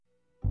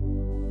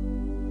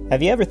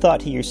Have you ever thought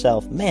to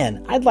yourself,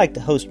 man, I'd like to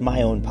host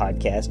my own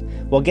podcast?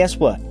 Well, guess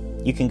what?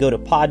 You can go to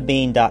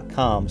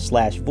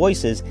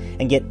podbean.com/voices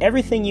and get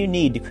everything you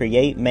need to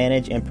create,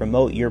 manage, and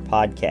promote your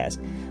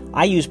podcast.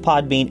 I use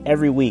Podbean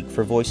every week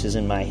for Voices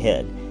in My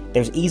Head.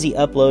 There's easy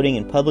uploading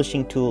and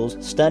publishing tools,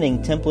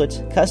 stunning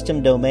templates,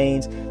 custom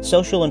domains,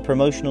 social and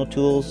promotional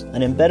tools,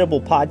 an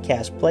embeddable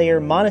podcast player,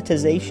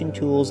 monetization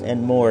tools,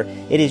 and more.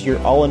 It is your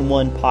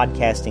all-in-one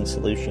podcasting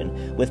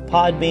solution. With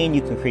Podbean,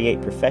 you can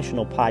create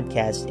professional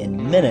podcasts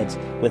in minutes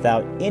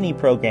without any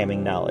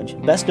programming knowledge.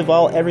 Best of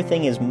all,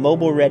 everything is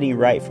mobile ready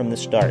right from the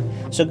start.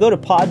 So go to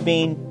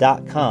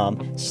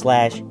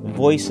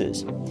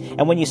podbean.com/voices.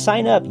 And when you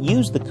sign up,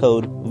 use the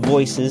code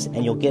VOICES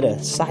and you'll get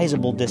a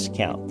sizable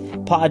discount.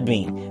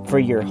 Podbean, for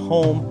your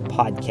home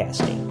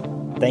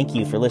podcasting. Thank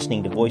you for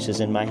listening to Voices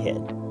in My Head.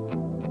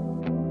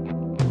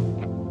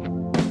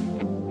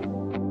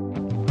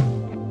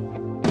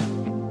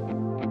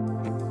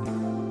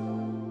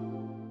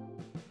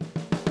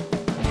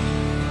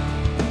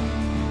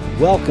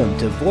 Welcome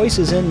to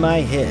Voices in My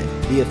Head,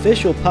 the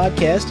official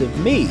podcast of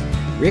me,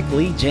 Rick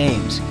Lee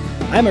James.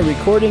 I'm a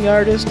recording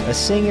artist, a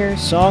singer,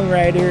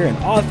 songwriter, an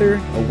author,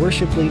 a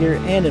worship leader,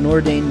 and an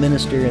ordained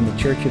minister in the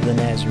Church of the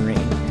Nazarene.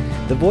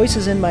 The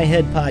Voices in My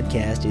Head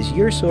podcast is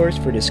your source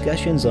for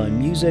discussions on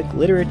music,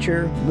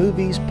 literature,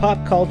 movies,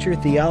 pop culture,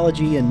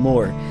 theology, and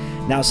more.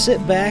 Now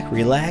sit back,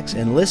 relax,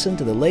 and listen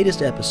to the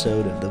latest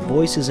episode of the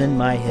Voices in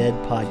My Head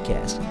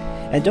podcast.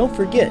 And don't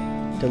forget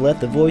to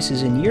let the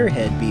voices in your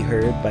head be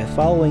heard by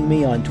following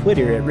me on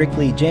Twitter at Rick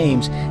Lee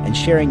James and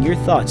sharing your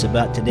thoughts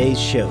about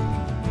today's show.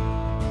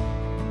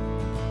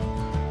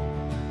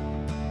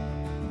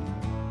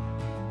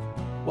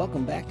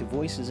 Welcome back to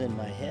Voices in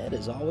My Head.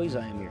 As always,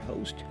 I am your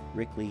host,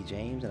 Rick Lee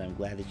James, and I'm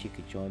glad that you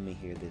could join me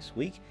here this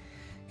week.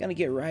 Going to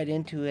get right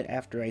into it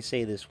after I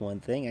say this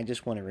one thing. I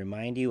just want to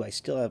remind you, I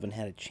still haven't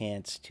had a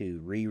chance to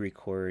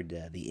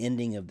re-record the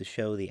ending of the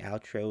show, the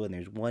outro, and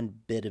there's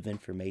one bit of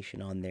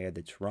information on there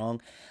that's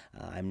wrong.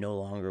 I'm no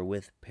longer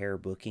with Pair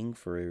Booking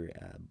for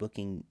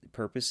booking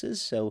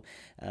purposes, so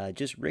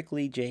just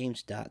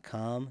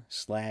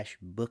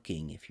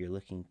rickleejames.com/booking. If you're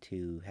looking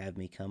to have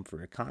me come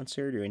for a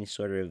concert or any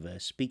sort of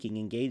speaking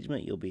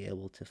engagement, you'll be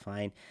able to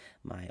find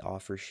my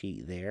offer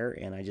sheet there,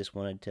 and I just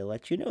wanted to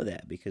let you know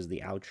that because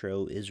the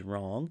outro is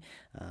wrong.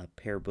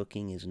 Pair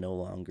Booking is no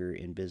longer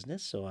in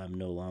business, so I'm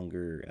no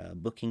longer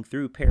booking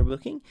through Pair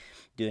Booking,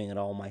 doing it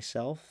all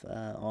myself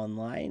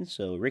online,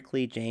 so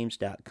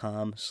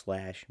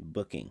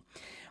rickleejames.com/booking.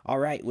 All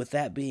right, with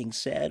that being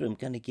said, I'm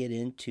going to get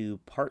into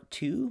part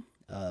 2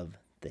 of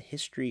the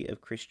history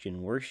of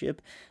Christian worship.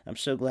 I'm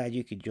so glad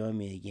you could join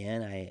me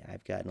again.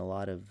 I've gotten a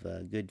lot of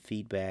good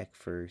feedback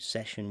for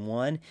session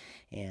 1,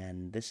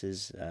 and this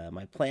is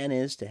my plan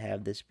is to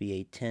have this be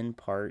a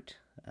 10-part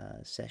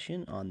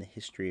session on the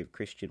history of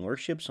Christian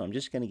worship, so I'm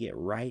just going to get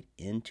right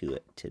into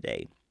it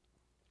today.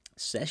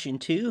 Session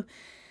 2,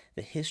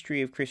 the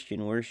history of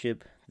Christian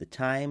worship, the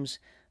times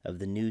of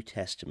the New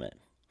Testament.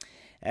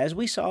 As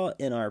we saw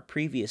in our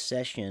previous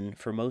session,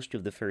 for most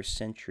of the first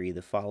century,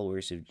 the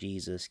followers of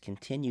Jesus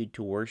continued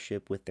to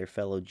worship with their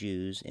fellow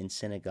Jews in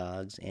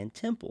synagogues and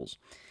temples.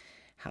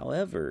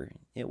 However,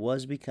 it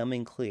was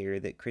becoming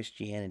clear that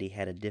Christianity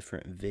had a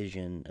different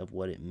vision of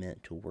what it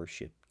meant to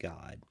worship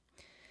God.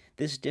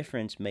 This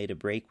difference made a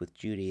break with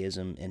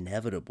Judaism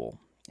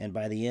inevitable, and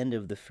by the end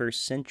of the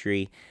first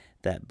century,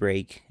 that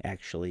break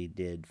actually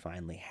did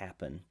finally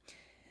happen.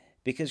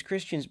 Because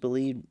Christians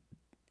believed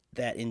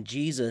that in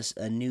Jesus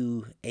a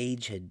new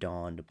age had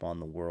dawned upon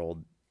the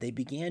world, they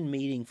began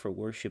meeting for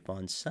worship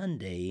on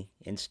Sunday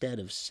instead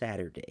of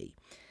Saturday.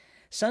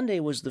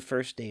 Sunday was the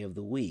first day of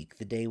the week,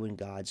 the day when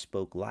God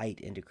spoke light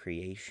into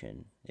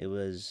creation. It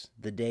was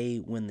the day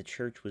when the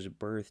church was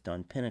birthed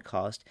on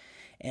Pentecost,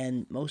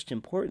 and most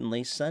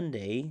importantly,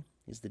 Sunday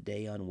is the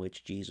day on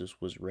which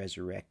Jesus was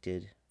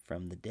resurrected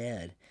from the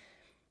dead.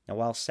 Now,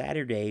 while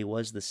Saturday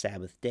was the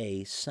Sabbath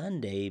day,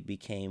 Sunday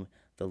became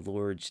the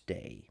Lord's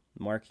Day,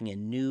 marking a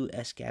new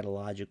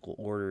eschatological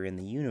order in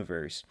the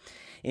universe.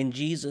 In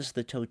Jesus,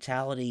 the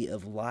totality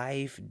of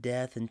life,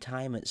 death, and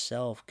time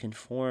itself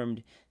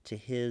conformed to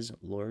his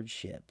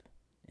lordship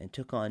and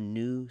took on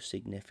new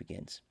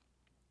significance.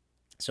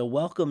 So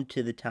welcome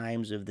to the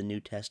times of the New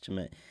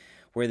Testament,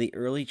 where the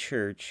early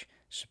church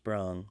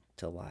sprung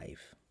to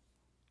life.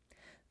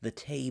 The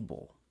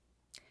table.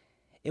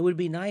 It would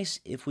be nice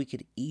if we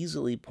could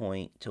easily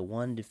point to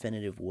one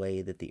definitive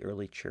way that the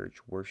early church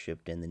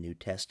worshipped in the New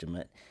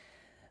Testament,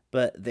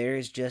 but there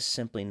is just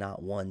simply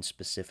not one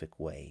specific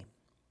way.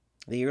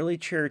 The early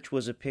church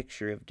was a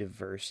picture of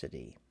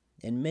diversity,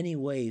 in many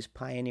ways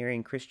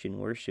pioneering Christian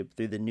worship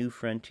through the new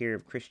frontier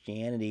of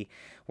Christianity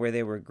where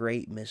there were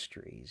great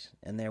mysteries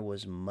and there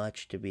was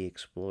much to be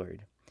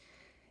explored.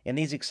 In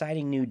these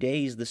exciting new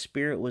days, the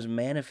Spirit was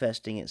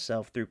manifesting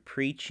itself through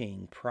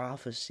preaching,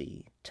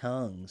 prophecy,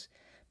 tongues,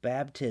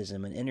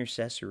 baptism, and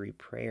intercessory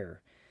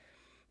prayer.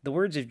 The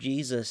words of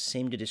Jesus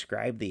seem to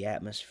describe the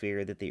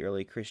atmosphere that the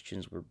early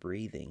Christians were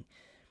breathing.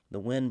 The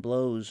wind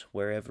blows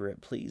wherever it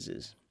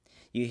pleases.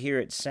 You hear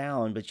its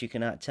sound, but you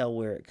cannot tell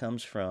where it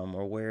comes from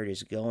or where it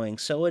is going.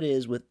 So it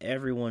is with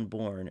everyone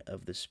born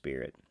of the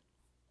Spirit.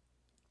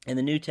 In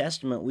the New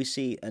Testament, we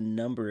see a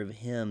number of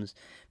hymns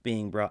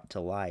being brought to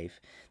life.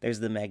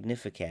 There's the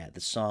Magnificat, the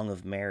Song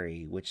of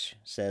Mary, which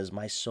says,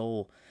 "My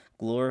soul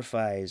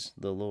glorifies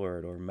the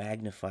Lord," or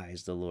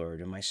magnifies the Lord,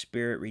 and "my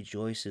spirit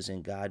rejoices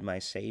in God my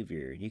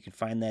Savior." You can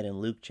find that in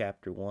Luke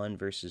chapter 1,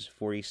 verses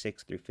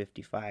 46 through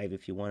 55,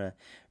 if you want to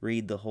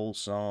read the whole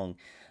song.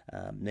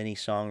 Many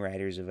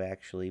songwriters have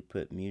actually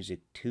put music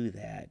to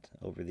that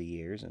over the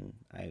years, and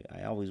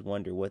I always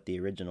wonder what the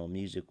original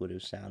music would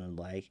have sounded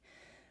like.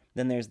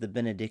 Then there's the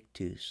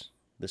Benedictus,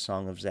 the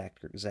song of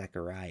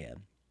Zechariah.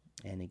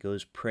 And it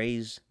goes,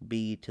 "Praise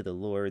be to the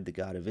Lord, the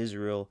God of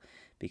Israel,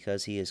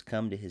 because he has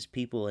come to his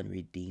people and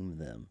redeemed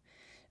them."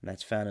 And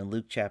that's found in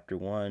Luke chapter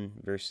 1,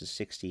 verses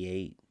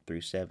 68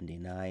 through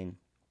 79.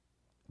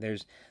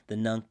 There's the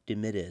Nunc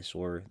Dimittis,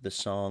 or the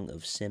Song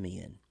of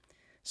Simeon.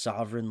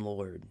 "Sovereign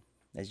Lord,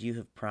 as you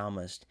have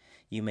promised,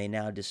 you may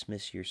now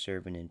dismiss your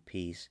servant in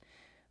peace,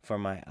 for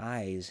my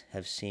eyes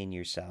have seen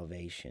your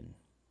salvation."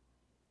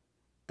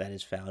 That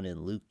is found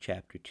in Luke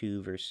chapter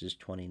 2, verses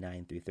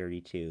 29 through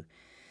 32.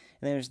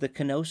 And there's the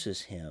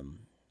Kenosis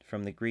hymn,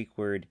 from the Greek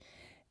word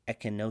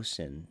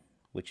ekenosin,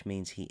 which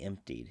means he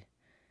emptied.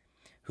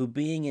 "Who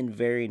being in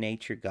very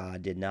nature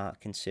God did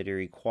not consider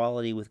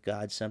equality with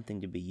God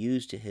something to be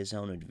used to his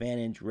own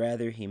advantage.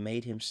 Rather, he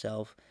made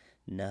himself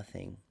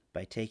nothing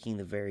by taking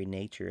the very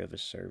nature of a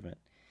servant,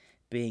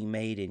 being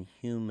made in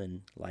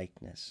human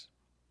likeness."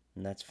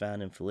 And that's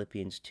found in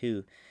Philippians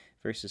 2,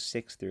 verses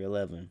 6 through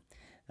 11.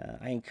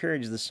 I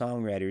encourage the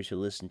songwriters who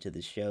listen to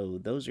the show,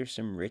 those are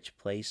some rich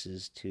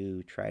places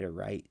to try to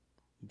write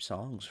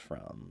songs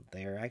from.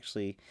 They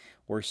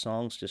were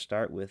songs to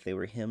start with. They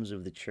were hymns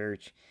of the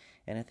church,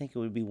 and I think it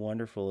would be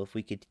wonderful if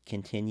we could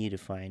continue to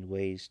find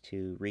ways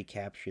to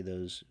recapture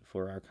those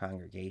for our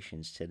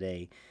congregations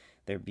today.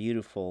 They're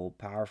beautiful,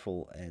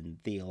 powerful, and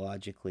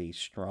theologically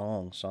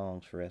strong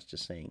songs for us to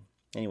sing.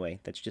 Anyway,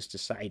 that's just a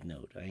side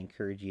note. I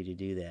encourage you to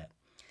do that.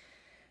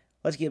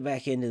 Let's get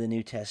back into the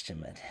New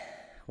Testament.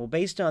 Well,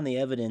 based on the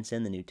evidence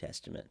in the New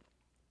Testament,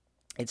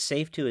 it's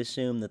safe to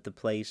assume that the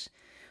place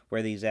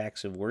where these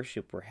acts of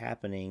worship were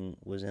happening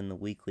was in the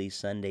weekly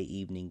Sunday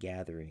evening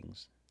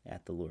gatherings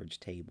at the Lord's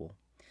table.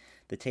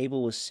 The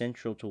table was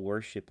central to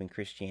worship in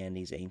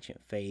Christianity's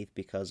ancient faith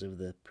because of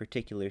the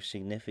particular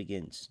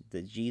significance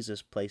that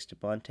Jesus placed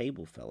upon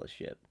table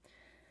fellowship.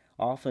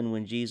 Often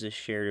when Jesus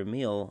shared a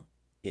meal,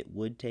 it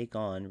would take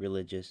on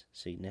religious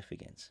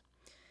significance.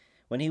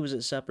 When he was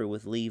at supper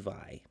with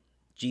Levi,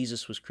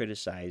 Jesus was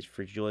criticized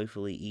for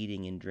joyfully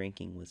eating and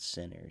drinking with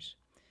sinners.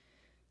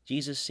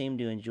 Jesus seemed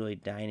to enjoy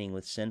dining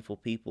with sinful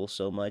people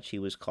so much he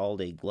was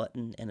called a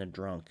glutton and a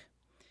drunk.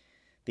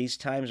 These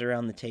times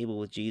around the table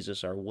with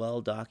Jesus are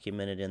well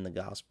documented in the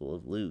Gospel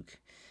of Luke.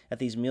 At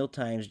these meal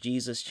times,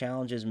 Jesus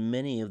challenges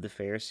many of the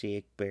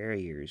Pharisaic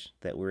barriers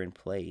that were in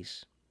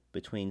place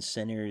between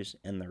sinners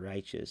and the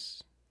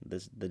righteous, the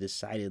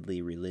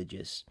decidedly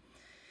religious,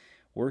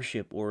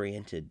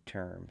 worship-oriented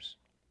terms.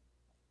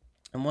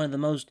 And one of the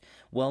most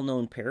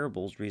well-known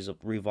parables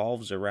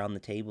revolves around the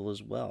table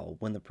as well.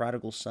 When the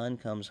prodigal son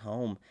comes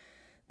home,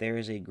 there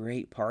is a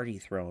great party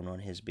thrown on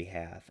his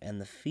behalf, and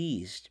the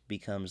feast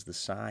becomes the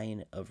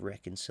sign of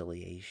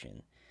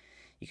reconciliation.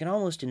 You can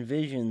almost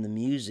envision the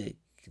music,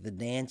 the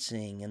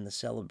dancing, and the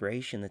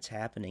celebration that's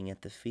happening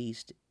at the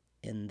feast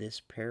in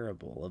this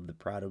parable of the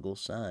prodigal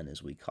son,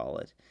 as we call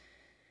it.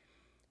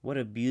 What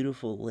a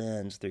beautiful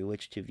lens through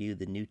which to view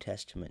the New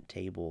Testament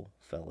table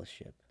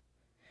fellowship.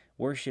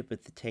 Worship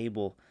at the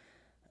table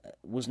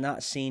was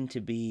not seen to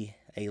be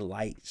a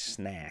light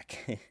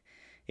snack.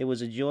 It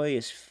was a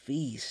joyous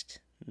feast,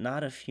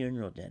 not a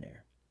funeral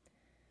dinner.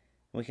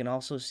 We can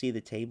also see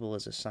the table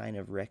as a sign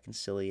of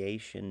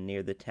reconciliation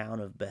near the town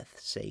of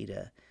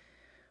Bethsaida,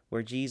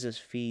 where Jesus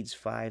feeds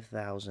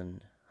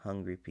 5,000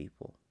 hungry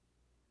people.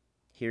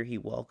 Here he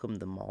welcomed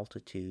the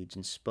multitudes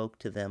and spoke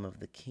to them of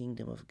the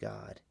kingdom of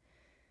God.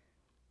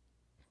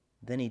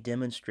 Then he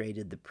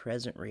demonstrated the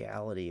present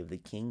reality of the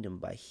kingdom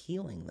by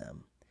healing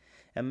them,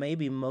 and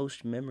maybe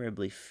most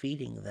memorably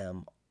feeding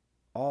them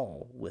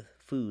all with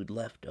food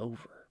left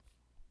over.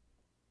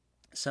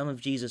 Some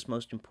of Jesus'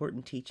 most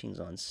important teachings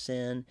on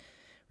sin,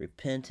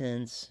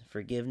 repentance,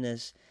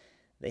 forgiveness,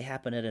 they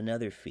happen at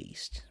another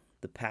feast,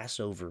 the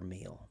Passover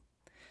meal.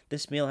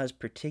 This meal has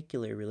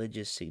particular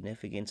religious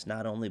significance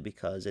not only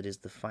because it is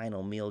the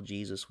final meal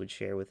Jesus would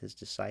share with his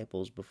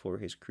disciples before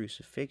his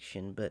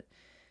crucifixion, but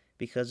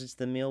because it's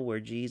the meal where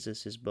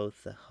Jesus is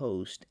both the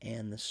host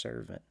and the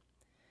servant.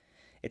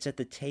 It's at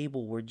the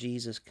table where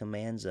Jesus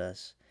commands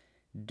us,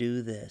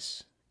 "Do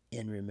this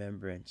in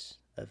remembrance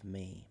of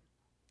me."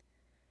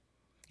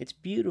 It's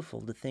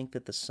beautiful to think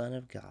that the Son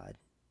of God,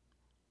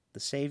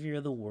 the Savior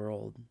of the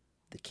world,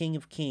 the King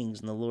of Kings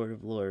and the Lord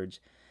of Lords,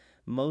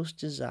 most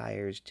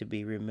desires to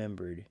be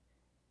remembered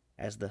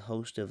as the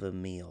host of a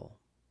meal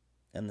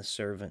and the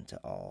servant to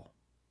all.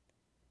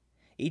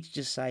 Each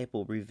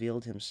disciple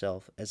revealed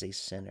himself as a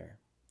sinner,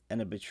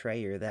 and a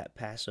betrayer that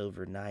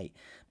Passover night,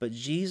 but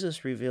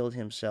Jesus revealed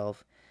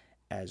himself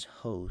as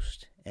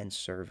host and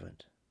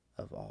servant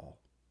of all.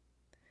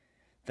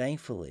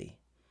 Thankfully,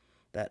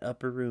 that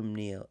upper room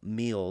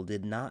meal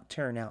did not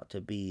turn out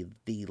to be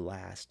the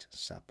Last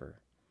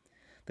Supper.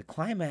 The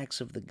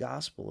climax of the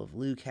Gospel of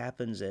Luke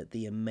happens at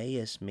the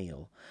Emmaus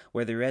meal,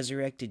 where the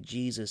resurrected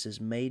Jesus is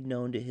made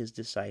known to his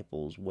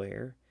disciples,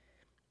 where?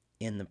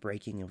 In the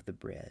breaking of the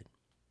bread.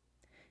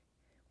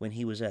 When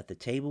he was at the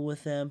table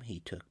with them, he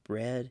took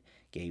bread,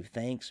 gave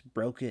thanks,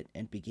 broke it,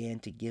 and began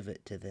to give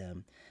it to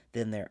them.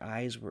 Then their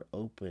eyes were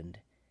opened,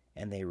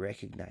 and they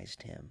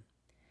recognized him,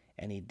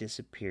 and he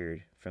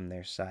disappeared from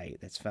their sight.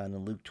 That's found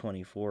in Luke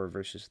 24,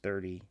 verses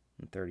 30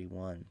 and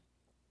 31.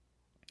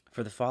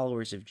 For the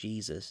followers of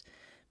Jesus,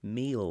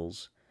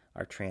 meals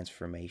are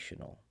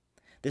transformational.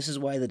 This is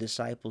why the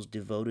disciples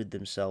devoted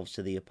themselves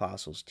to the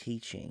apostles'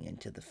 teaching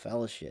and to the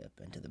fellowship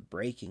and to the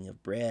breaking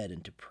of bread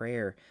and to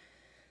prayer.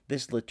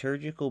 This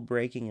liturgical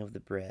breaking of the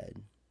bread,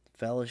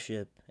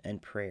 fellowship,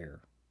 and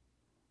prayer,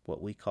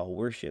 what we call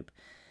worship,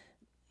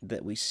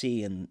 that we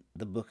see in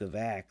the book of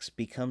Acts,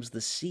 becomes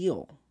the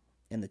seal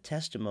and the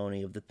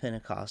testimony of the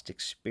Pentecost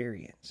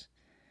experience.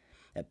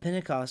 At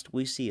Pentecost,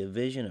 we see a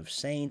vision of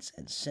saints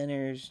and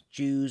sinners,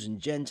 Jews and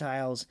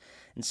Gentiles,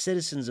 and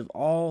citizens of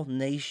all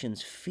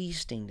nations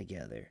feasting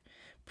together,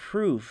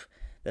 proof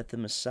that the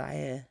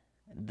Messiah,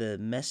 the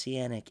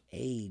Messianic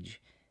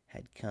age,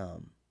 had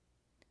come.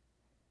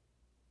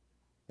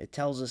 It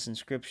tells us in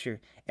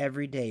Scripture,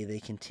 every day they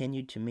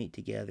continued to meet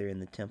together in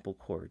the temple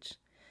courts.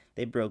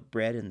 They broke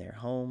bread in their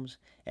homes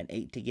and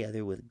ate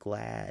together with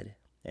glad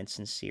and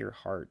sincere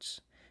hearts,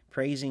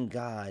 praising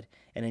God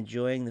and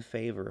enjoying the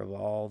favor of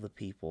all the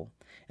people.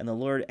 And the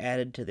Lord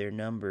added to their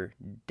number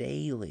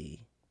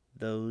daily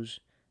those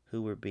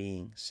who were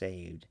being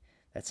saved.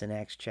 That's in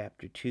Acts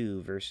chapter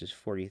 2, verses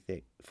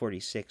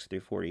 46 through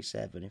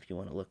 47, if you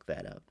want to look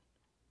that up.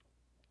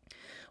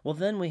 Well,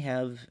 then we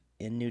have,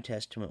 in New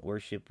Testament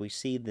worship, we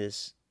see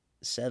this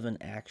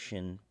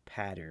 7-action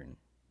pattern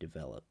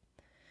develop.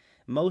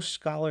 Most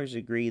scholars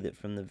agree that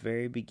from the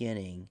very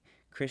beginning,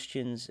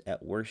 Christians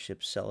at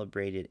worship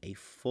celebrated a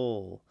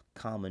full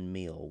common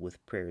meal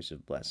with prayers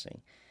of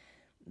blessing.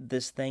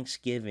 This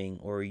Thanksgiving,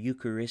 or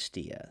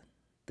Eucharistia,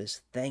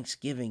 this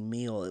Thanksgiving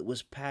meal, it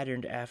was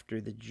patterned after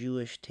the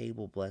Jewish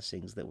table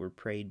blessings that were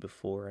prayed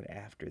before and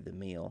after the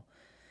meal.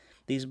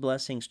 These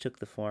blessings took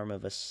the form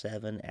of a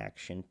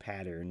 7-action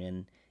pattern,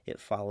 and it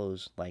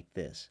follows like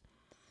this.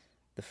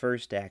 The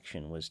first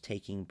action was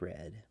taking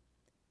bread.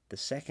 The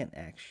second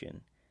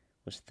action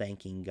was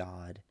thanking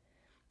God.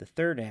 The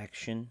third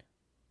action,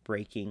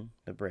 breaking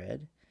the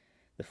bread.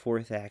 The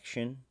fourth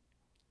action,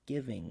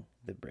 giving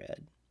the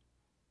bread.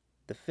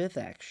 The fifth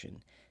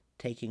action,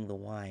 taking the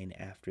wine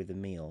after the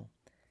meal.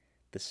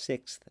 The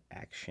sixth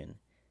action,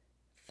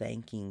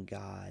 thanking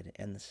God.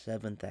 And the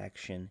seventh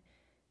action,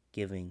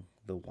 giving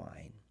the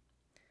wine.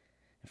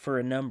 For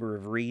a number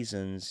of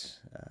reasons,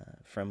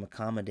 from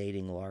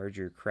accommodating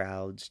larger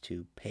crowds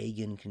to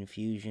pagan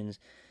confusions,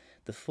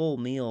 the full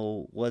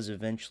meal was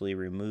eventually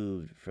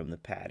removed from the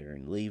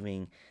pattern,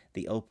 leaving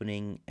the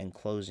opening and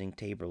closing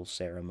table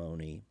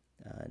ceremony,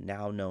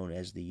 now known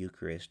as the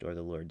Eucharist or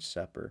the Lord's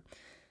Supper.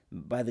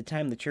 By the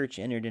time the church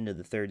entered into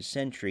the 3rd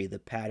century, the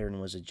pattern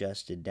was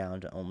adjusted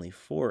down to only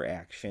 4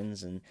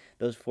 actions, and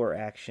those 4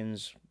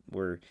 actions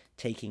were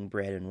taking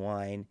bread and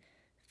wine,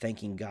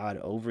 thanking God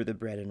over the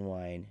bread and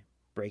wine,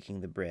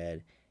 breaking the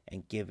bread,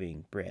 and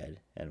giving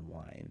bread and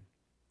wine.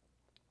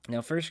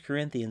 Now, 1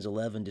 Corinthians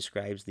 11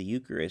 describes the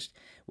Eucharist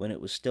when it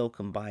was still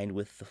combined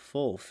with the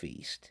full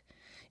feast.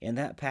 In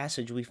that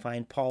passage, we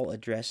find Paul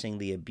addressing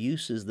the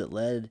abuses that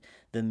led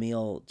the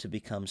meal to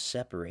become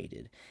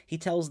separated. He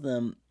tells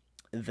them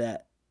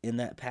that in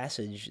that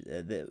passage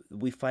that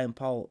we find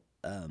Paul,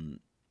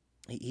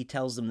 he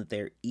tells them that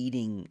they're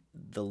eating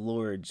the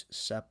Lord's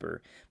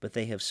Supper, but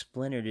they have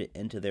splintered it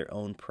into their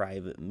own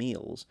private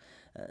meals.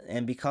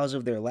 And because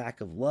of their lack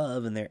of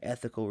love and their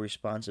ethical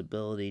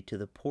responsibility to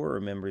the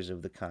poorer members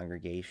of the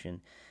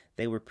congregation,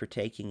 they were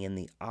partaking in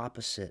the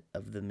opposite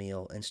of the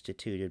meal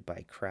instituted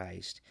by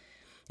Christ.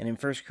 And in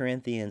 1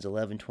 Corinthians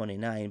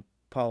 11:29,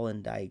 Paul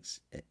indicts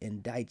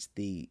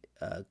the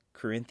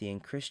Corinthian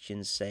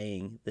Christians,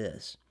 saying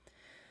this: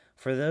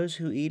 "For those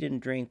who eat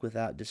and drink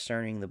without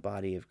discerning the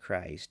body of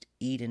Christ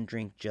eat and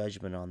drink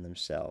judgment on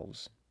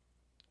themselves."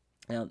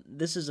 Now,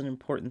 this is an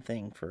important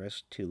thing for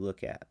us to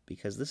look at,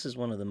 because this is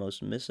one of the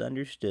most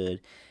misunderstood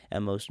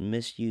and most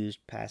misused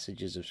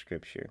passages of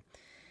Scripture.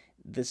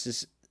 This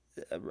is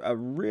a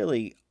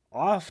really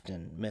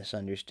often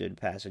misunderstood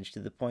passage, to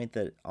the point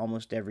that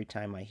almost every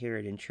time I hear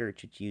it in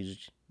church, it's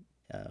used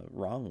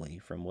wrongly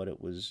from what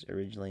it was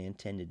originally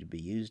intended to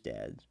be used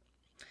as.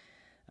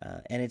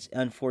 And it's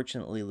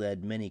unfortunately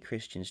led many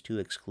Christians to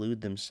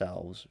exclude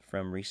themselves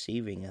from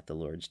receiving at the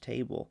Lord's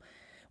table.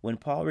 When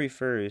Paul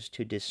refers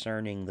to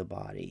discerning the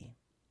body,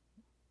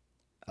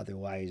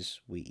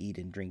 otherwise we eat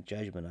and drink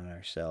judgment on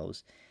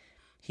ourselves,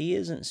 he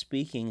isn't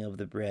speaking of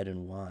the bread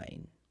and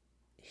wine.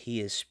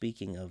 He is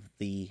speaking of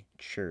the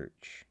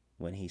church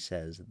when he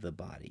says the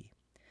body.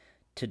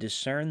 To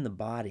discern the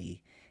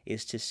body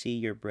is to see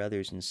your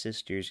brothers and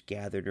sisters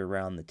gathered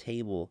around the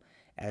table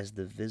as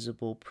the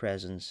visible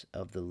presence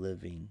of the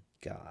living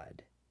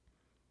God.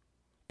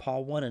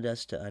 Paul wanted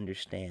us to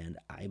understand,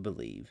 I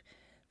believe,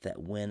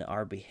 that when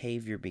our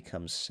behavior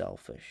becomes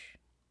selfish,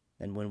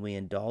 and when we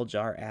indulge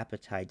our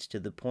appetites to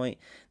the point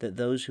that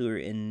those who are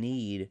in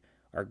need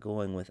are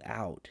going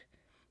without,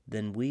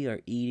 then we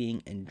are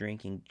eating and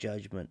drinking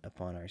judgment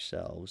upon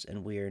ourselves,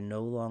 and we are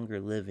no longer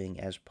living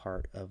as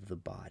part of the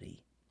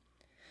body.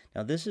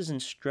 Now, this is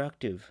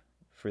instructive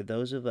for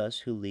those of us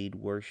who lead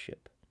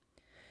worship.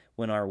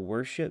 When our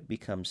worship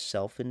becomes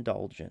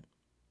self-indulgent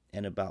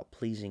and about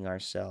pleasing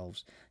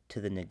ourselves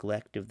to the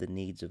neglect of the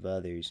needs of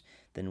others,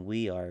 then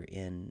we are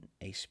in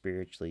a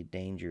spiritually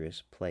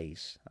dangerous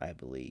place, I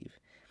believe.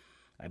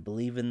 I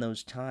believe in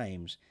those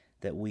times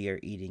that we are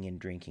eating and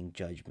drinking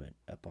judgment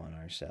upon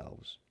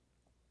ourselves.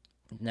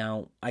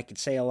 Now, I could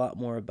say a lot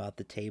more about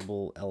the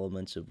table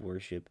elements of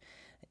worship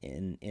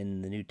in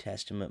the New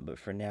Testament, but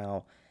for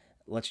now,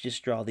 let's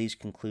just draw these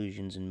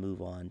conclusions and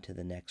move on to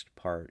the next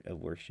part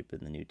of worship in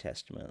the New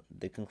Testament.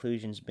 The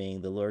conclusions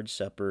being the Lord's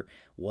Supper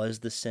was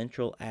the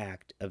central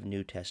act of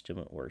New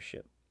Testament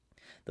worship.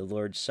 The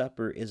Lord's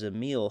Supper is a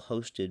meal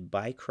hosted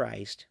by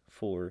Christ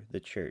for the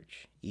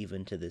church,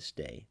 even to this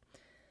day.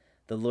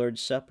 The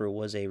Lord's Supper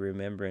was a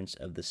remembrance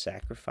of the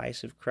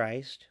sacrifice of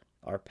Christ,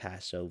 our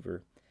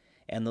Passover,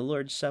 and the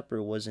Lord's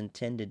Supper was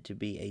intended to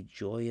be a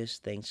joyous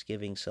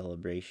Thanksgiving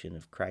celebration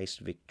of Christ's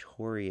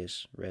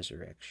victorious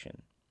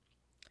resurrection.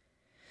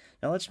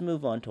 Now let's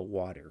move on to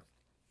water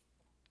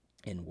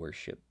in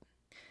worship.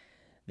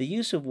 The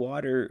use of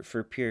water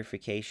for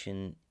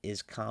purification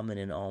is common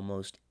in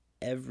almost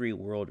every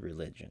world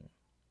religion.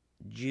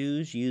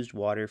 Jews used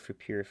water for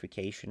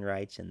purification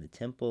rites in the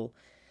temple.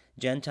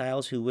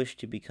 Gentiles who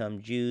wished to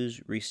become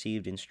Jews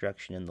received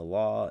instruction in the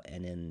law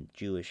and in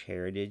Jewish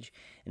heritage,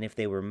 and if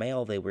they were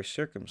male, they were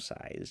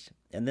circumcised,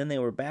 and then they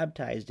were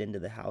baptized into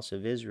the house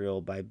of Israel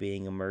by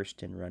being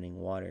immersed in running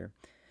water.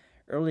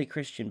 Early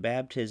Christian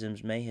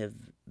baptisms may have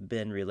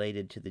been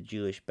related to the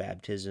Jewish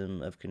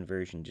baptism of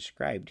conversion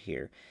described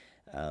here.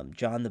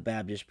 John the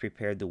Baptist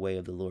prepared the way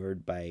of the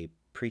Lord by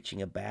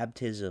preaching a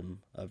baptism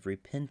of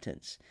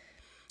repentance.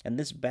 And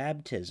this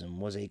baptism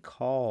was a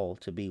call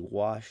to be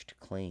washed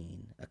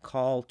clean, a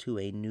call to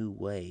a new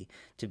way,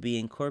 to be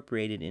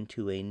incorporated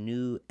into a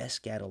new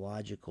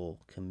eschatological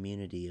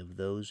community of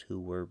those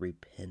who were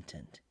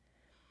repentant.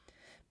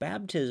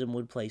 Baptism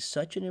would play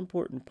such an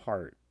important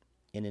part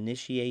in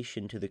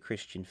initiation to the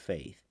Christian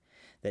faith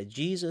that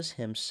Jesus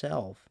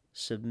himself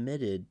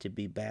submitted to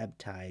be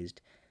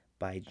baptized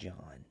by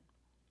John.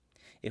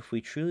 If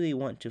we truly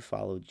want to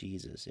follow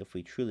Jesus, if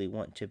we truly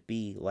want to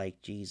be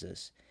like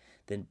Jesus,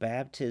 then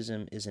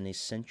baptism is an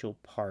essential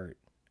part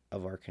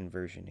of our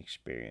conversion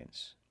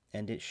experience,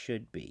 and it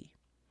should be.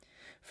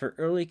 For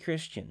early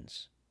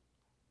Christians,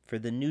 for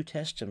the New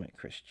Testament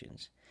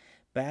Christians,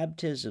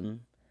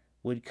 baptism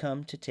would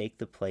come to take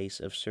the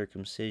place of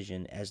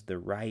circumcision as the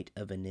rite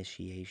of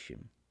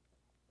initiation.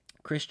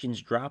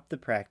 Christians dropped the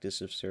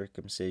practice of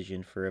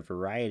circumcision for a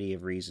variety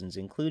of reasons,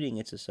 including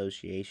its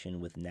association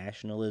with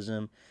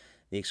nationalism,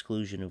 the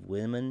exclusion of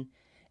women,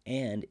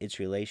 and its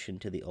relation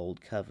to the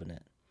Old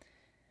Covenant.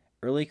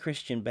 Early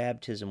Christian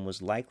baptism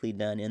was likely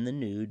done in the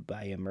nude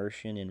by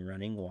immersion in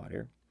running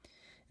water,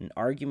 and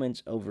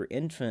arguments over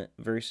infant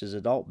versus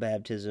adult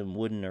baptism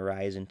wouldn't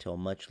arise until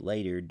much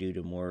later due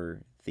to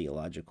more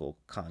theological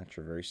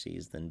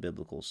controversies than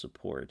biblical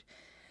support.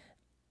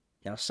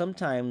 Now,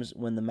 sometimes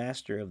when the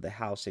master of the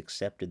house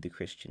accepted the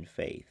Christian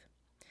faith,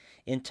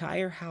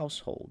 entire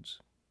households,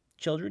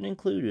 children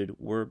included,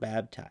 were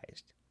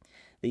baptized.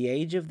 The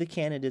age of the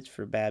candidates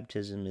for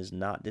baptism is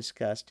not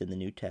discussed in the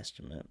New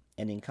Testament,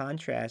 and in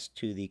contrast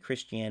to the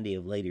Christianity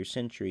of later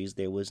centuries,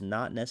 there was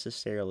not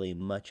necessarily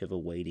much of a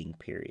waiting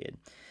period.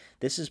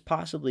 This is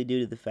possibly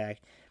due to the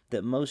fact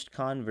that most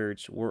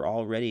converts were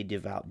already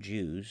devout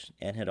Jews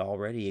and had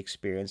already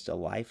experienced a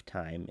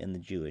lifetime in the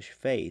Jewish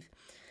faith.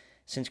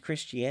 Since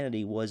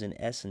Christianity was in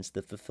essence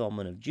the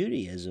fulfillment of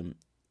Judaism,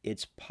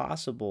 it's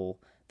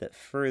possible that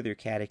further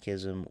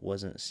catechism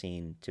wasn't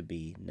seen to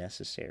be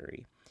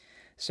necessary.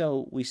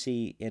 So we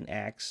see in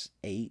Acts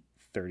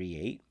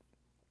 8:38,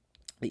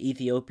 the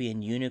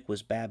Ethiopian eunuch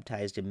was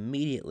baptized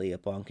immediately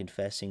upon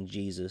confessing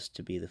Jesus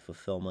to be the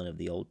fulfillment of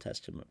the Old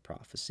Testament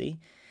prophecy.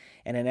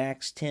 And in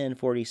Acts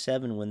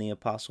 10:47, when the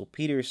Apostle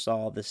Peter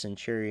saw the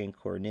centurion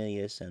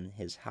Cornelius and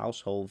his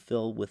household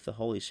filled with the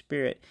Holy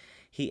Spirit,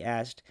 he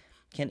asked,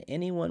 "Can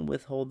anyone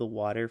withhold the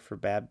water for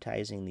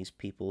baptizing these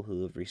people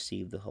who have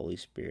received the Holy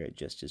Spirit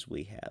just as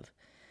we have?"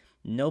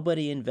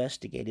 Nobody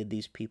investigated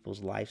these people's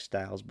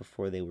lifestyles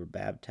before they were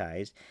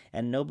baptized,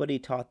 and nobody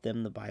taught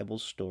them the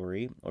Bible's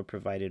story or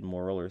provided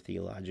moral or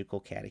theological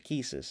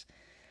catechesis.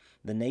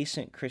 The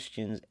nascent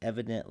Christians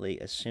evidently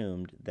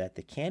assumed that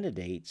the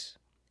candidates,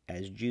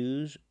 as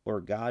Jews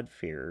or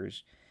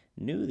God-fearers,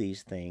 knew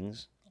these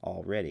things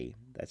already.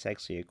 That's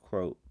actually a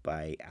quote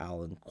by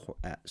Alan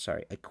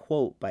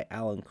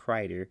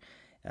Kreider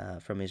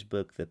from his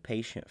book, The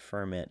Patient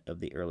Ferment of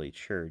the Early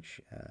Church,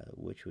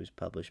 which was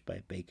published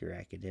by Baker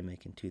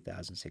Academic in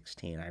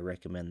 2016. I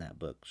recommend that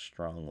book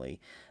strongly.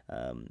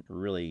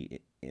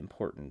 Really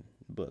important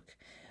book.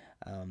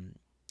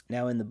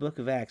 Now, in the book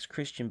of Acts,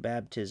 Christian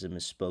baptism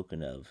is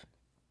spoken of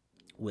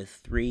with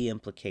three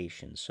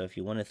implications. So, if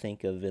you want to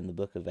think of in the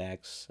book of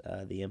Acts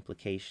the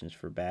implications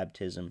for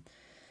baptism,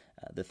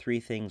 the three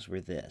things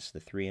were the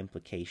three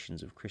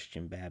implications of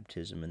Christian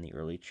baptism in the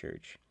early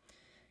church.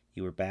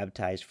 You were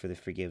baptized for the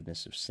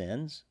forgiveness of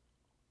sins.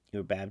 You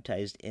were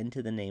baptized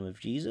into the name of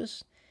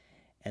Jesus.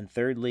 And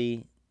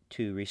thirdly,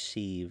 to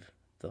receive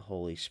the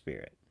Holy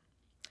Spirit.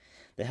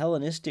 The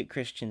Hellenistic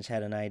Christians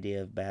had an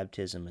idea of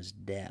baptism as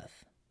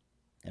death.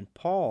 And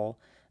Paul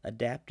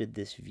adapted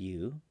this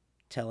view,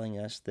 telling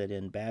us that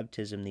in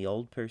baptism the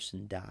old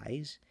person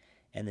dies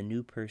and the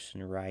new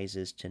person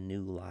rises to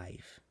new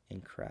life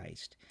in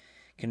Christ.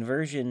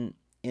 Conversion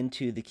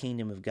into the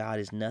kingdom of God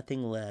is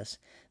nothing less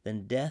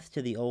than death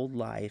to the old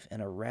life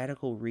and a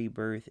radical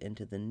rebirth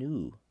into the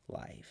new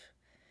life.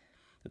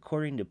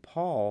 According to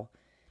Paul,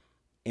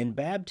 in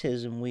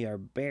baptism we are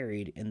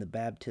buried in the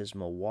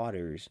baptismal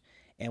waters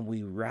and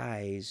we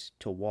rise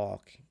to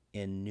walk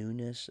in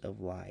newness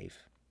of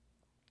life.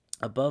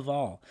 Above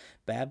all,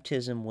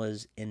 baptism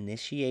was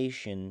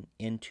initiation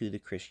into the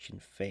Christian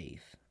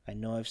faith. I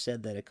know I've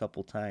said that a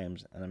couple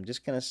times, and I'm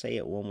just going to say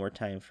it one more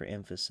time for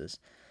emphasis.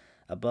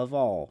 Above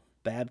all,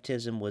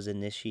 baptism was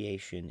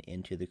initiation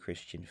into the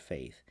Christian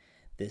faith.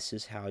 This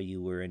is how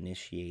you were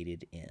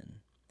initiated in.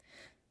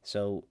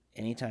 So,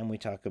 anytime we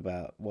talk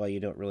about, well, you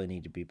don't really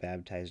need to be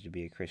baptized to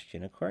be a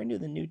Christian, according to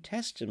the New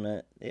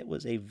Testament, it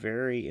was a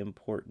very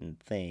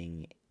important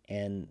thing,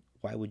 and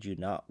why would you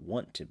not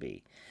want to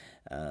be?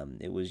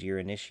 It was your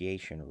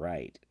initiation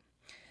rite.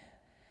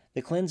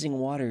 The cleansing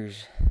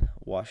waters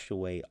washed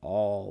away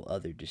all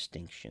other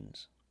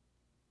distinctions.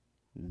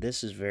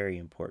 This is very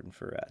important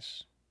for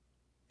us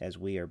as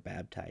we are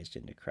baptized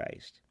into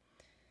Christ.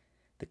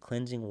 The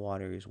cleansing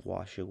waters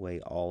wash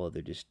away all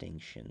other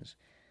distinctions.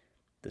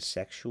 The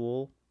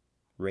sexual,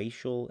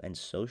 racial, and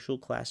social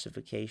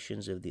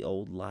classifications of the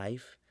old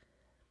life,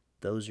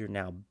 those are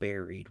now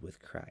buried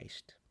with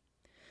Christ.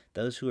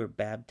 Those who are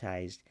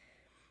baptized,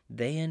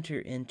 they enter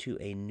into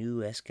a new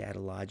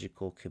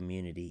eschatological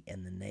community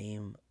in the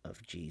name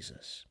of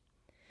Jesus.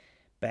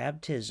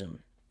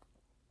 Baptism,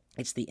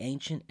 it's the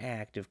ancient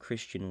act of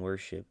Christian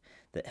worship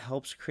that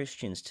helps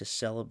Christians to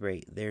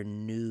celebrate their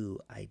new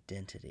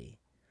identity.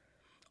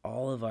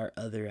 All of our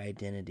other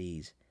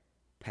identities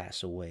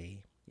pass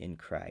away in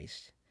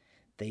Christ.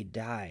 They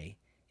die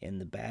in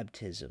the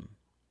baptism.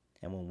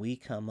 And when we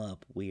come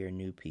up, we are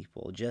new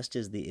people. Just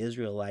as the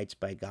Israelites,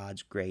 by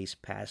God's grace,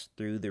 passed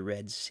through the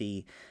Red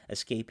Sea,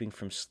 escaping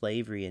from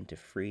slavery into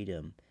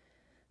freedom,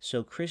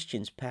 so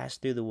Christians pass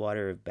through the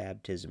water of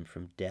baptism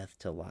from death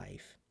to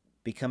life,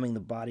 becoming the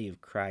body of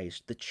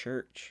Christ, the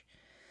church.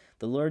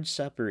 The Lord's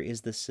Supper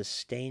is the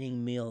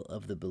sustaining meal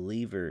of the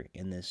believer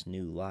in this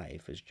new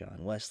life, as John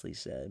Wesley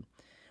said.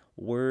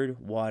 Word,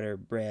 water,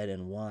 bread,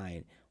 and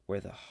wine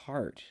were the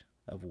heart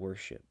of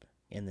worship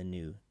in the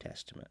New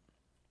Testament.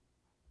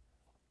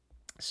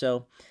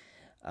 So,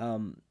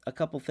 a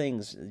couple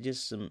things,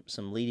 just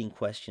some leading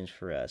questions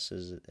for us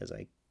as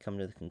I come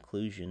to the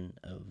conclusion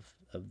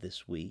of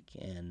this week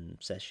and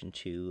session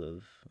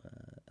 2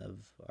 of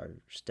our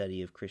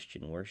study of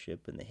Christian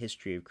worship and the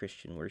history of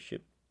Christian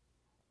worship.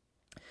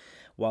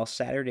 While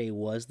Saturday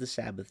was the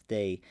Sabbath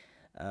day,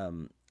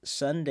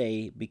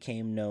 Sunday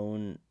became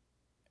known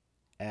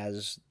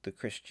as the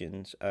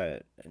Christians,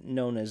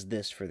 known as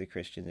this for the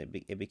Christians.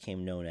 It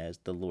became known as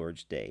the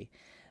Lord's Day.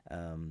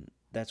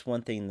 That's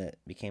one thing that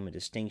became a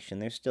distinction.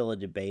 There's still a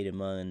debate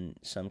among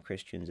some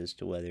Christians as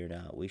to whether or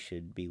not we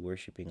should be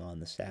worshiping on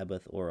the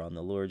Sabbath or on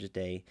the Lord's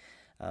Day.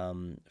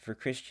 For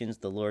Christians,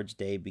 the Lord's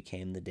Day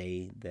became the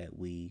day that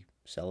we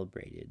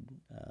celebrated,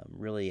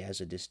 really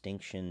as a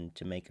distinction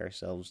to make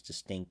ourselves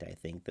distinct. I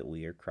think that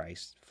we are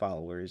Christ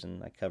followers,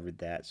 and I covered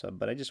that.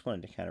 But I just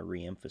wanted to kind of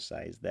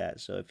reemphasize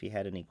that. So if you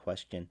had any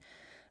question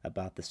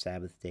about the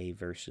Sabbath day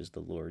versus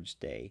the Lord's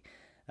Day,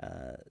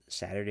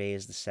 Saturday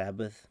is the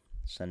Sabbath,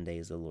 Sunday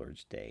is the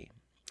Lord's Day.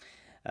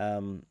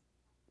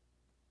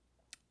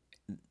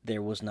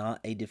 There was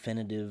not a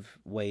definitive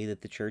way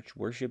that the church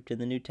worshipped in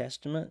the New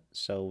Testament,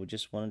 so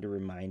just wanted to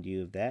remind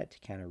you of that to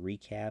kind of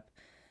recap.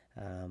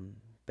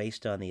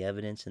 Based on the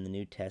evidence in the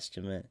New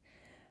Testament,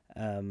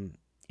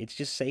 it's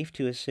just safe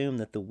to assume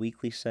that the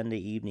weekly Sunday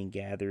evening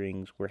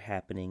gatherings were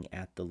happening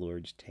at the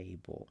Lord's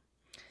table.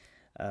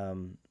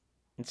 And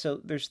so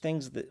there's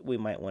things that we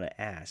might want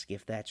to ask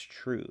if that's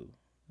true.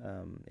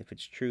 If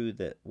it's true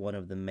that one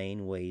of the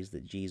main ways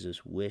that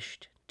Jesus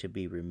wished to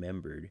be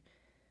remembered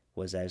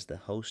was as the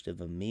host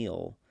of a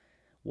meal,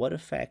 what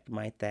effect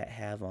might that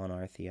have on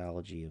our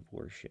theology of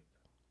worship?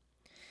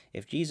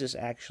 If Jesus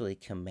actually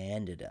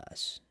commanded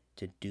us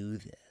to do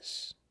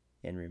this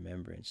in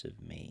remembrance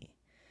of me,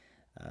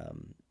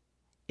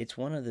 it's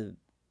one of the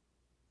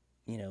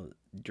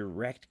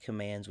direct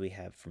commands we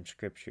have from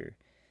Scripture.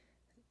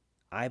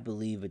 I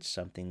believe it's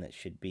something that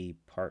should be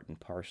part and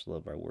parcel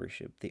of our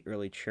worship. The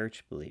early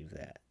church believed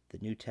that. The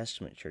New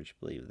Testament church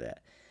believed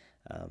that.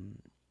 Um,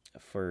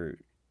 for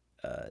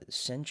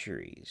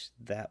centuries,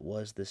 that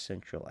was the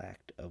central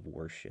act of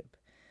worship.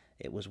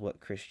 It was what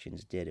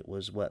Christians did. It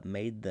was what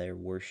made their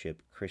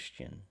worship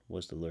Christian,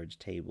 was the Lord's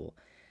table.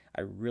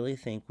 I really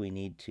think we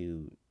need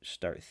to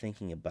start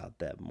thinking about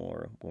that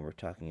more when we're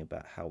talking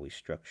about how we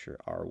structure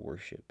our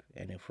worship.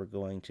 And if we're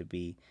going to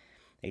be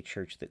a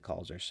church that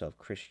calls ourselves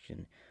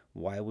Christian,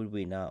 why would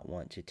we not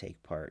want to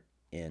take part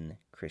in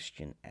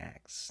Christian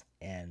acts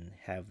and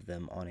have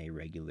them on a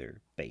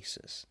regular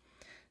basis?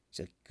 It's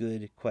a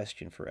good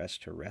question for us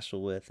to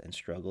wrestle with and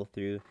struggle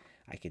through.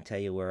 I can tell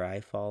you where I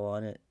fall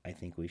on it. I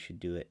think we should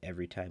do it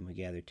every time we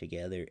gather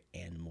together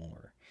and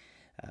more.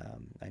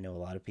 I know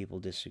a lot of people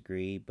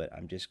disagree, but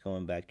I'm just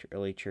going back to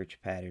early church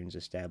patterns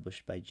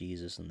established by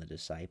Jesus and the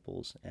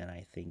disciples, and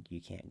I think you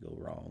can't go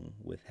wrong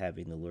with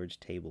having the Lord's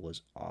table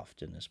as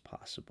often as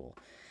possible.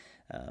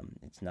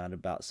 It's not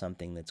about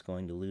something that's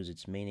going to lose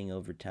its meaning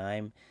over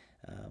time.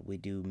 We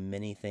do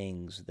many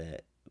things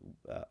that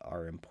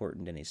are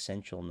important and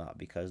essential, not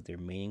because they're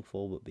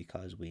meaningful, but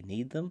because we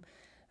need them.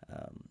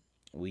 Um,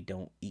 we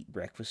don't eat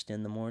breakfast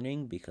in the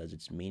morning because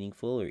it's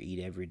meaningful, or eat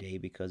every day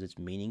because it's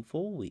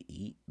meaningful. We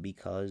eat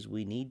because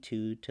we need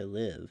to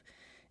live.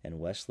 And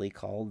Wesley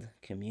called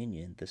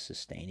communion the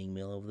sustaining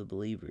meal of the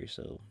believer.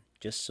 So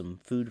just some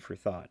food for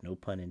thought, no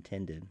pun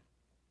intended.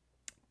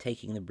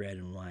 Taking the bread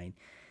and wine,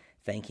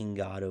 thanking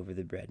God over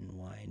the bread and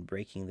wine,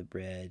 breaking the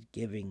bread,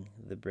 giving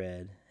the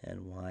bread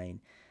and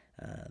wine.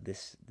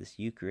 This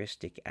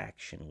Eucharistic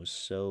action was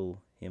so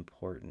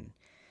important.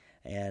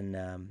 And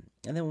then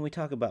when we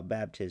talk about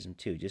baptism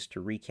too, just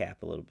to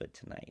recap a little bit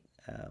tonight,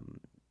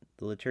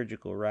 the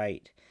liturgical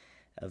rite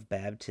of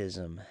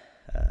baptism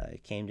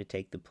came to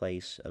take the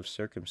place of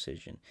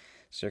circumcision.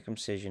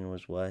 Circumcision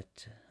was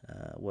what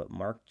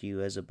marked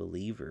you as a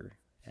believer,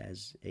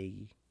 as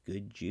a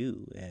good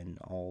Jew, and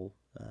all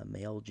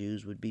male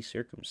Jews would be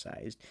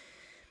circumcised.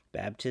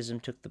 Baptism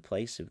took the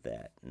place of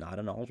that, not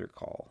an altar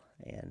call.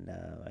 And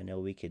I know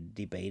we could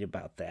debate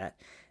about that,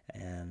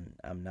 and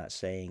I'm not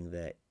saying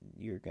that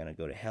you're going to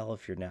go to hell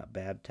if you're not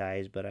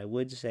baptized, but I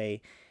would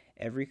say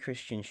every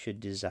Christian should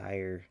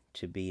desire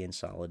to be in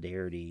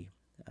solidarity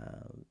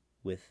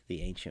with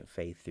the ancient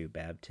faith through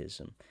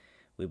baptism.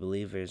 We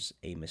believe there's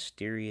a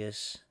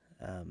mysterious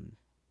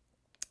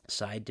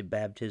side to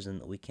baptism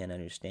that we can't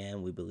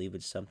understand. We believe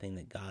it's something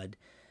that God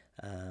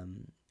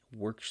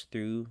works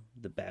through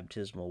the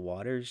baptismal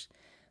waters.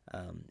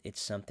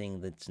 It's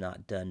something that's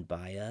not done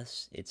by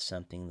us, it's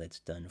something that's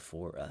done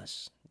for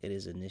us. It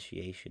is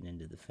initiation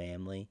into the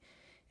family,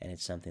 and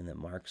it's something that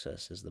marks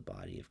us as the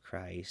body of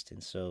Christ.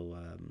 And so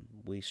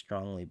we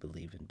strongly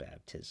believe in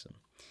baptism.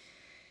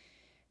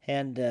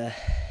 And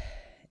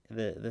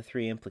the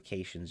three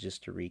implications,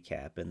 just to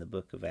recap, in the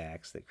book of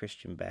Acts, that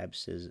Christian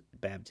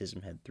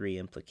baptism had three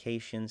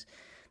implications: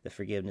 the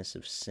forgiveness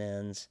of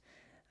sins,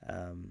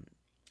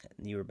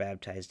 you were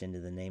baptized into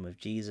the name of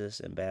Jesus,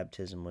 and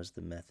baptism was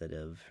the method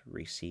of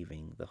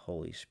receiving the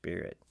Holy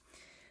Spirit.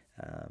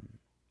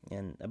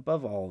 And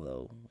above all,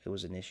 though, it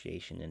was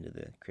initiation into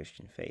the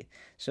Christian faith.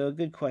 So a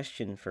good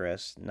question for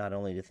us, not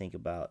only to think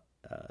about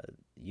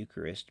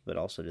Eucharist, but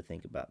also to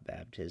think about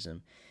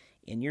baptism.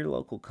 In your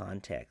local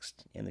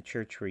context, in the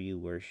church where you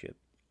worship,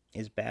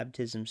 is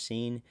baptism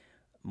seen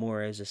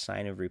more as a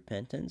sign of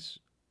repentance,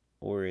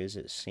 or is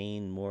it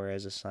seen more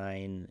as a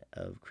sign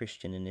of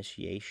Christian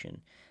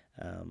initiation?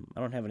 I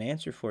don't have an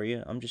answer for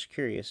you. I'm just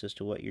curious as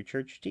to what your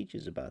church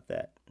teaches about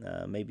that.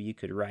 Maybe you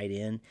could write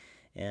in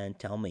and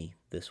tell me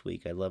this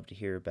week. I'd love to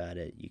hear about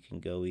it. You can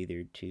go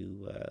either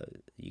to,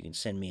 you can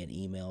send me an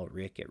email,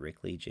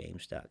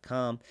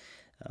 rick@rickleejames.com,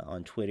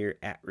 on Twitter,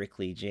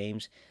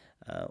 @rickleejames,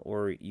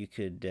 or you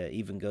could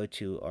even go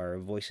to our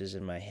Voices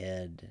in My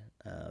Head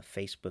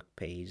Facebook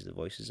page, the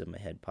Voices in My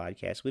Head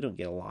podcast. We don't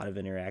get a lot of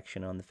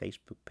interaction on the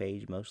Facebook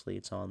page. Mostly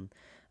it's on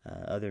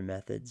other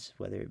methods,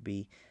 whether it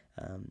be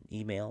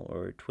email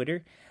or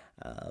Twitter.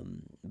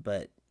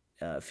 But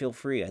feel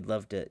free. I'd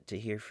love to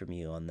hear from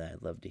you on that.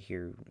 I'd love to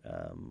hear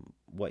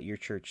what your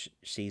church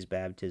sees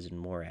baptism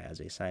more as,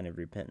 a sign of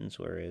repentance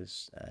or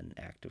as an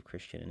act of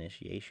Christian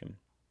initiation.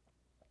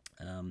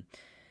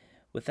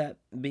 With that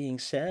being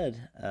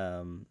said,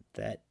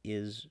 that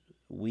is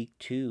week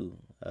 2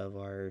 of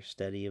our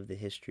study of the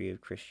history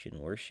of Christian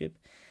worship.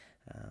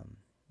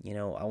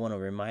 I want to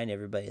remind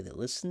everybody that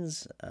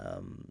listens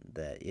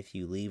that if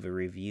you leave a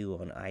review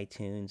on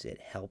iTunes, it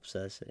helps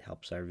us. It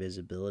helps our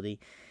visibility.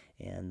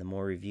 And the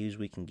more reviews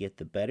we can get,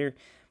 the better.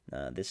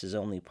 This is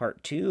only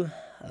part 2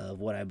 of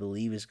what I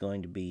believe is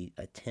going to be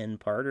a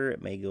 10-parter.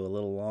 It may go a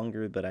little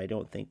longer, but I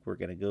don't think we're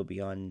going to go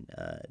beyond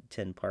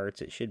 10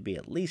 parts. It should be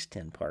at least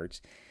 10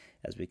 parts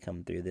as we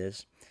come through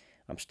this.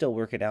 I'm still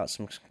working out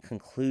some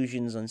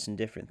conclusions on some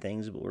different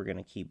things, but we're going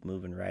to keep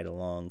moving right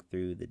along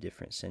through the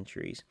different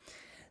centuries.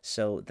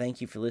 So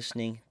thank you for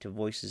listening to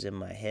Voices in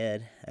My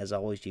Head. As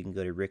always, you can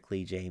go to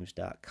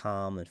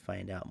rickleejames.com and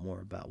find out more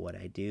about what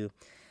I do.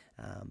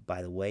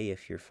 By the way,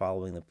 if you're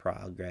following the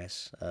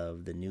progress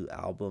of the new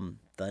album,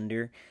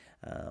 Thunder,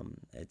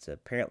 it's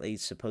apparently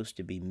supposed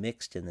to be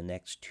mixed in the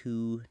next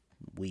 2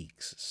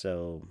 weeks.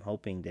 So I'm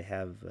hoping to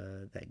have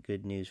that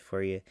good news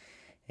for you.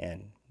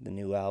 And the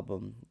new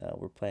album,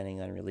 we're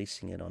planning on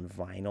releasing it on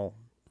vinyl.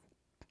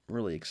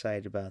 Really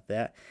excited about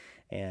that.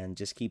 And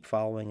just keep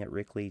following at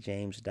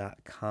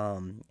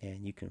rickleejames.com,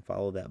 and you can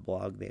follow that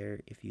blog there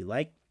if you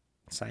like.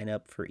 Sign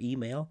up for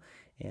email,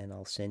 and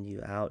I'll send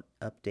you out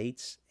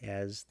updates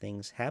as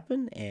things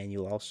happen, and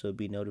you'll also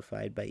be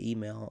notified by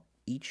email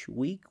each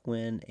week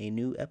when a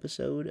new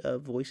episode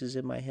of Voices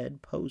in My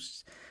Head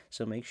posts.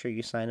 So make sure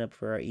you sign up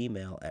for our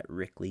email at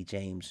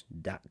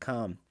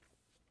rickleejames.com.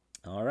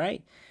 All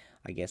right,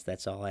 I guess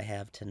that's all I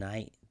have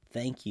tonight.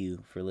 Thank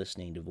you for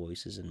listening to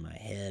Voices in My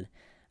Head.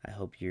 I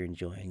hope you're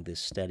enjoying this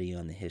study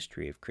on the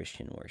history of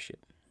Christian worship.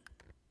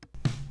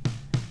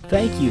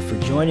 Thank you for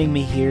joining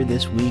me here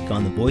this week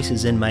on the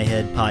Voices in My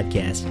Head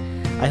podcast.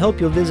 I hope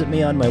you'll visit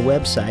me on my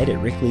website at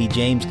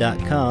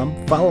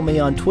rickleejames.com, follow me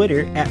on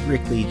Twitter at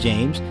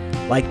rickleejames,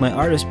 like my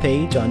artist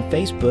page on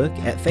Facebook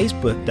at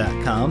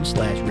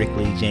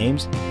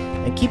facebook.com/rickleejames,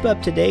 and keep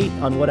up to date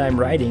on what I'm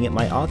writing at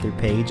my author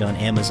page on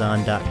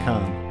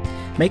amazon.com.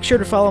 Make sure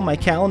to follow my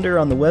calendar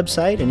on the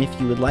website, and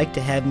if you would like to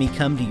have me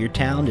come to your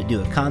town to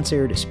do a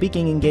concert, a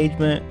speaking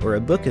engagement, or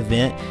a book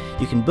event,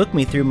 you can book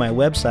me through my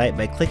website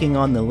by clicking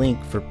on the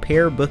link for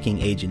Pare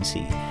Booking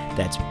Agency.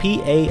 That's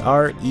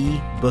Pare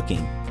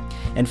Booking.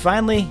 And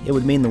finally, it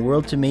would mean the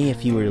world to me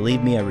if you were to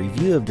leave me a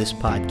review of this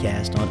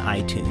podcast on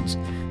iTunes.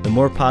 The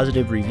more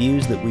positive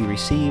reviews that we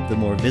receive, the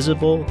more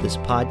visible this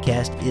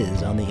podcast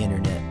is on the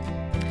internet.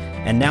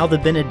 And now the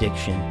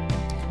benediction.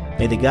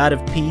 May the God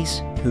of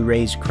peace, who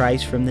raised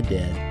Christ from the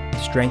dead,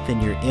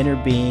 strengthen your inner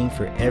being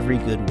for every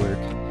good work.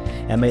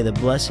 And may the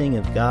blessing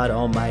of God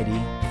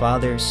Almighty,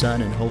 Father,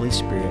 Son, and Holy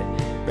Spirit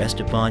rest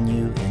upon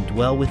you and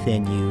dwell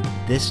within you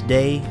this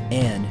day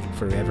and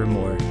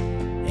forevermore.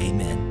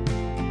 Amen.